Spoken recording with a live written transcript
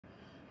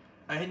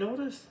I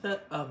noticed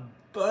that a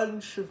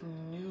bunch of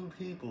new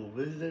people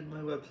visited my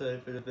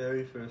website for the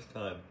very first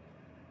time.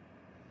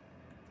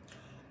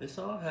 This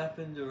all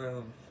happened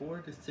around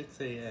 4 to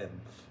 6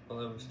 a.m. while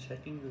I was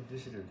checking the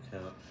visitor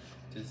count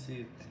to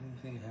see if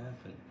anything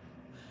happened.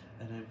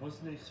 And I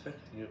wasn't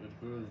expecting it would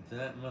grow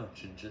that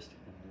much in just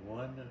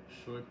one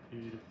short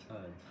period of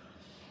time.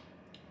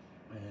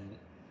 And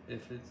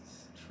if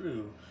it's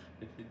true,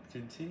 if it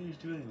continues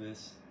doing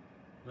this,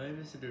 my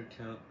visitor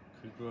count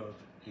could grow up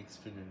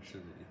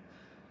exponentially,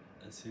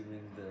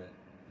 assuming that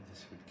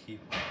this would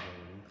keep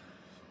going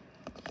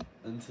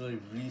until I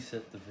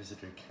reset the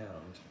visitor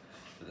count,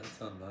 but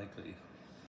that's unlikely.